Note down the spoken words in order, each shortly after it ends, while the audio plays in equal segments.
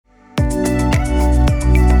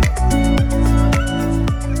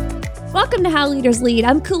Welcome to How Leaders Lead.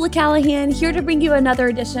 I'm Koula Callahan, here to bring you another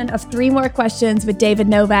edition of 3 More Questions with David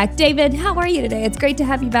Novak. David, how are you today? It's great to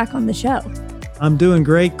have you back on the show. I'm doing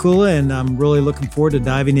great, Koula, and I'm really looking forward to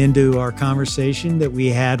diving into our conversation that we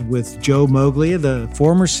had with Joe Moglia, the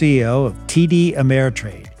former CEO of TD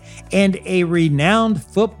Ameritrade and a renowned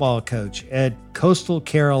football coach at Coastal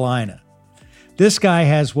Carolina. This guy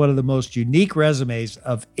has one of the most unique resumes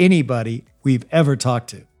of anybody we've ever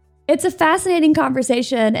talked to. It's a fascinating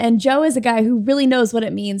conversation, and Joe is a guy who really knows what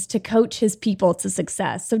it means to coach his people to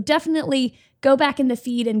success. So definitely go back in the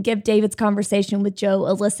feed and give David's conversation with Joe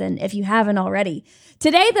a listen if you haven't already.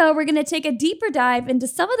 Today, though, we're going to take a deeper dive into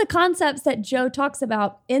some of the concepts that Joe talks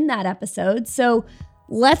about in that episode. So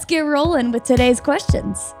let's get rolling with today's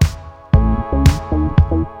questions.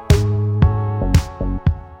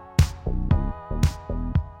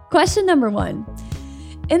 Question number 1.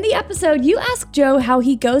 In the episode, you asked Joe how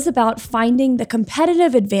he goes about finding the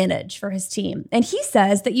competitive advantage for his team. And he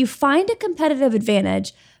says that you find a competitive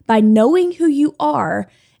advantage by knowing who you are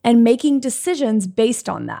and making decisions based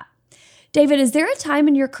on that. David, is there a time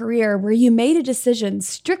in your career where you made a decision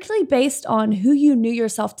strictly based on who you knew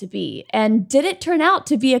yourself to be? And did it turn out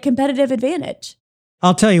to be a competitive advantage?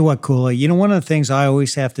 I'll tell you what, Koula, one of the things I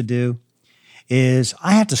always have to do is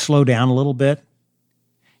I have to slow down a little bit.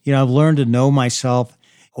 I've learned to know myself.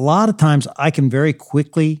 A lot of times I can very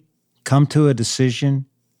quickly come to a decision,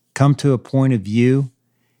 come to a point of view,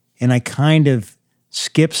 and I kind of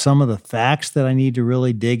skip some of the facts that I need to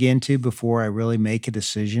really dig into before I really make a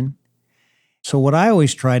decision. So what I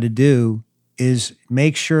always try to do is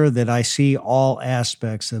make sure that I see all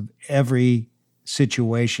aspects of every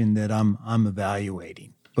situation that I'm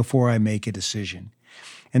evaluating before I make a decision.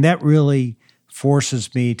 And that really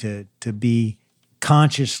forces me to be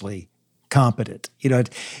consciously competent.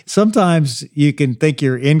 Sometimes you can think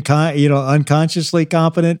you're unconsciously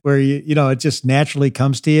competent, where it just naturally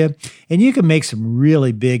comes to you, and you can make some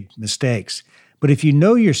really big mistakes. But if you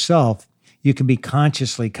know yourself, you can be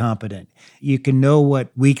consciously competent. You can know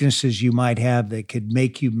what weaknesses you might have that could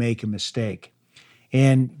make you make a mistake.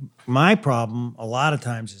 And my problem a lot of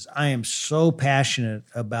times is I am so passionate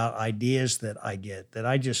about ideas that I get that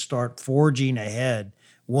I just start forging ahead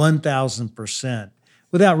 1,000%.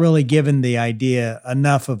 Without really giving the idea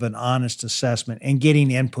enough of an honest assessment and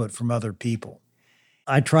getting input from other people.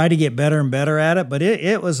 I try to get better and better at it, but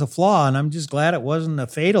it was a flaw, and I'm just glad it wasn't a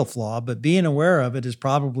fatal flaw, but being aware of it is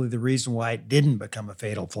probably the reason why it didn't become a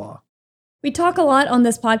fatal flaw. We talk a lot on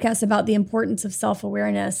this podcast about the importance of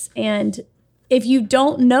self-awareness, and if you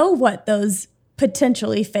don't know what those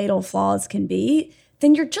potentially fatal flaws can be,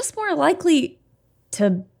 then you're just more likely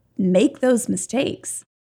to make those mistakes.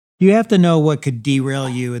 You have to know what could derail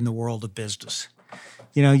you in the world of business.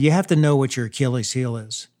 You have to know what your Achilles heel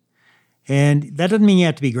is. And that doesn't mean you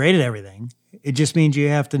have to be great at everything. It just means you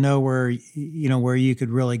have to know where you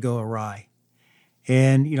could really go awry.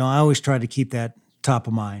 And, I always try to keep that top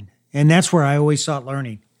of mind. And that's where I always sought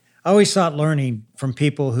learning. I always sought learning from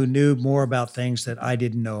people who knew more about things that I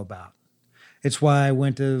didn't know about. It's why I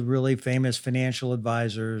went to really famous financial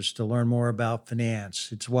advisors to learn more about finance.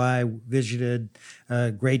 It's why I visited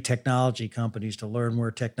great technology companies to learn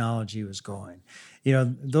where technology was going.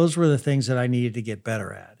 Those were the things that I needed to get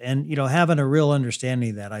better at. And, having a real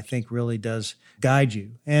understanding of that, I think, really does guide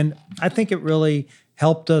you. And I think it really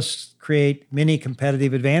helped us create many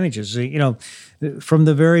competitive advantages, from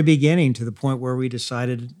the very beginning to the point where we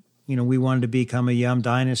decided we wanted to become a Yum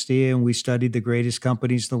dynasty, and we studied the greatest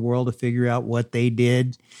companies in the world to figure out what they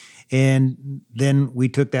did. And then we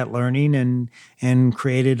took that learning and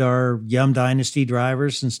created our Yum dynasty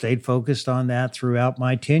drivers and stayed focused on that throughout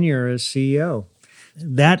my tenure as CEO.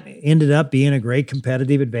 That ended up being a great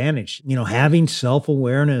competitive advantage. Having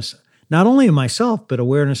self-awareness, not only of myself, but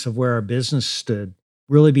awareness of where our business stood,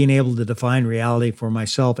 really being able to define reality for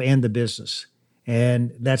myself and the business.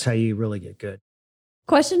 And that's how you really get good.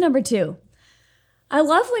 Question number 2. I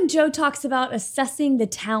love when Joe talks about assessing the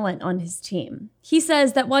talent on his team. He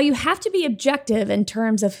says that while you have to be objective in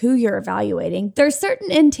terms of who you're evaluating, there are certain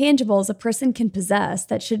intangibles a person can possess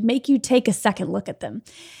that should make you take a second look at them.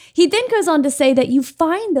 He then goes on to say that you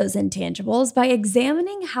find those intangibles by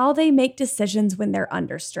examining how they make decisions when they're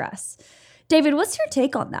under stress. David, what's your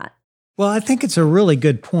take on that? Well, I think it's a really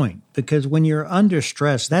good point, because when you're under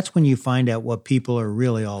stress, that's when you find out what people are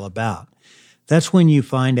really all about. That's when you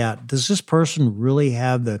find out, does this person really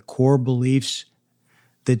have the core beliefs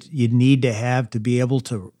that you need to have to be able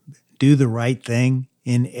to do the right thing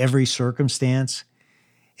in every circumstance?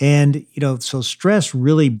 And, so stress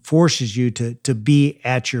really forces you to be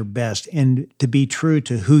at your best and to be true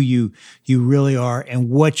to who you really are and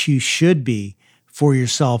what you should be for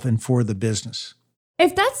yourself and for the business.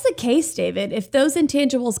 If that's the case, David, if those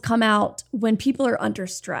intangibles come out when people are under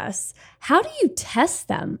stress, how do you test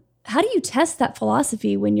them? How do you test that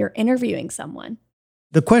philosophy when you're interviewing someone?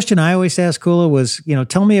 The question I always ask Koula was,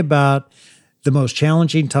 tell me about the most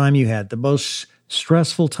challenging time you had, the most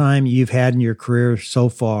stressful time you've had in your career so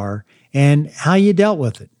far, and how you dealt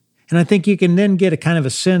with it. And I think you can then get a kind of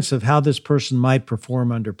a sense of how this person might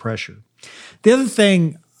perform under pressure. The other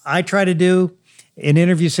thing I try to do in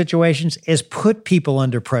interview situations is put people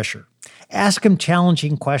under pressure. Ask them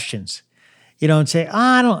challenging questions, and say,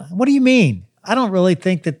 what do you mean? I don't really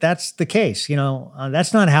think that that's the case.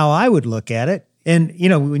 That's not how I would look at it. And,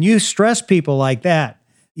 when you stress people like that,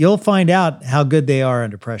 you'll find out how good they are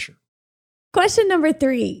under pressure. Question number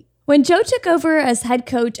 3. When Joe took over as head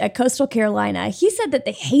coach at Coastal Carolina, he said that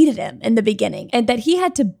they hated him in the beginning and that he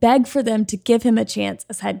had to beg for them to give him a chance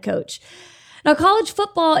as head coach. Now, college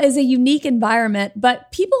football is a unique environment,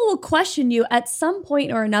 but people will question you at some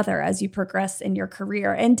point or another as you progress in your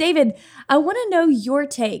career. And David, I want to know your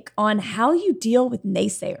take on how you deal with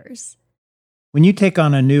naysayers. When you take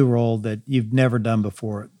on a new role that you've never done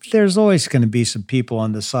before, there's always going to be some people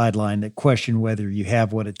on the sideline that question whether you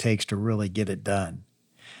have what it takes to really get it done.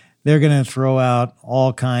 They're going to throw out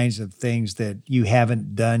all kinds of things that you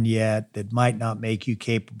haven't done yet that might not make you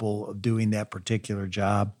capable of doing that particular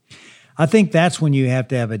job. I think that's when you have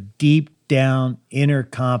to have a deep down inner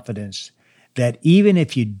confidence that even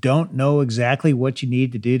if you don't know exactly what you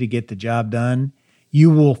need to do to get the job done,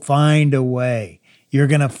 you will find a way. You're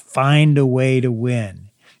going to find a way to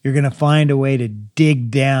win. You're going to find a way to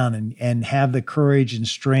dig down and have the courage and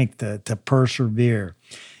strength to persevere.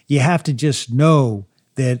 You have to just know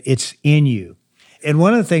that it's in you. And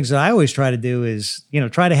one of the things that I always try to do is,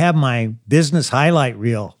 try to have my business highlight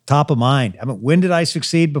reel top of mind. When did I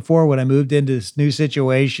succeed before when I moved into new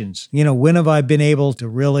situations? When have I been able to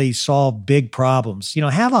really solve big problems?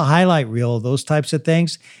 Have a highlight reel of those types of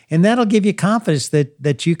things, and that'll give you confidence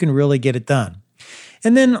that you can really get it done.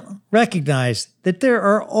 And then recognize that there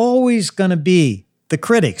are always going to be the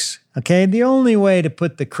critics, okay? The only way to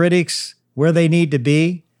put the critics where they need to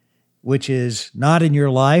be, which is not in your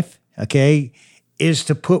life, okay, is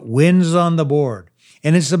to put wins on the board.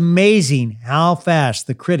 And it's amazing how fast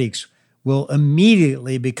the critics will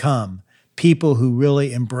immediately become people who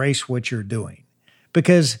really embrace what you're doing.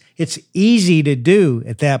 Because it's easy to do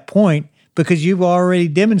at that point because you've already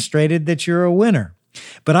demonstrated that you're a winner.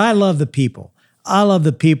 But I love the people. I love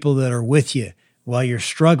the people that are with you while you're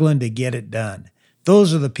struggling to get it done.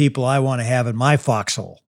 Those are the people I want to have in my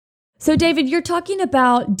foxhole. So, David, you're talking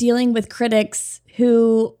about dealing with critics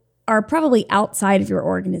who are probably outside of your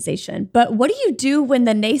organization. But what do you do when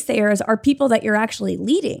the naysayers are people that you're actually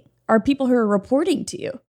leading, are people who are reporting to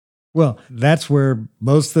you? Well, that's where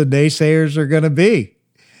most of the naysayers are going to be,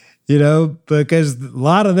 because a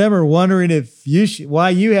lot of them are wondering why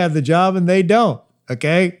you have the job and they don't.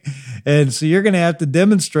 Okay. And so you're going to have to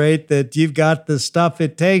demonstrate that you've got the stuff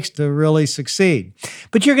it takes to really succeed.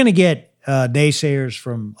 But you're going to get naysayers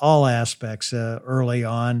from all aspects early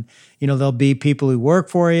on. There'll be people who work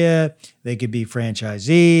for you. They could be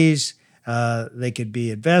franchisees. They could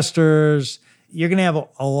be investors. You're going to have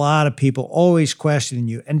a lot of people always questioning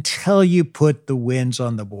you until you put the wins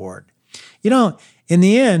on the board. In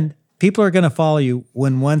the end, people are going to follow you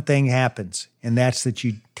when one thing happens, and that's that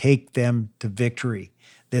you take them to victory,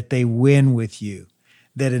 that they win with you,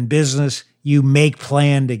 that in business, you make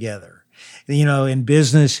plan together. In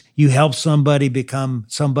business, you help somebody become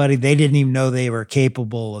somebody they didn't even know they were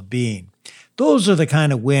capable of being. Those are the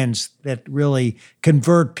kind of wins that really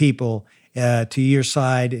convert people to your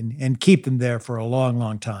side and keep them there for a long,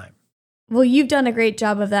 long time. Well, you've done a great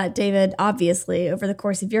job of that, David, obviously, over the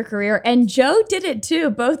course of your career. And Joe did it too,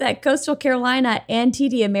 both at Coastal Carolina and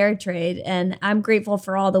TD Ameritrade. And I'm grateful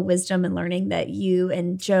for all the wisdom and learning that you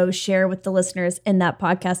and Joe share with the listeners in that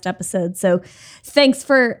podcast episode. So thanks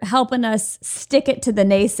for helping us stick it to the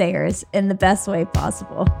naysayers in the best way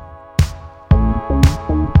possible.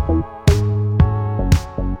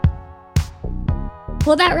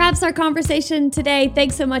 Well, that wraps our conversation today.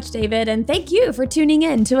 Thanks so much, David. And thank you for tuning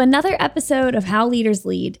in to another episode of How Leaders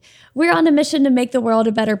Lead. We're on a mission to make the world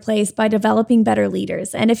a better place by developing better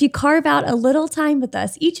leaders. And if you carve out a little time with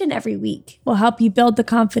us each and every week, we'll help you build the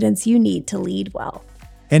confidence you need to lead well.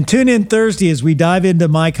 And tune in Thursday as we dive into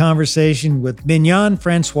my conversation with Mignon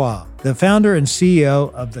Francois, the founder and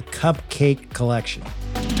CEO of the Cupcake Collection.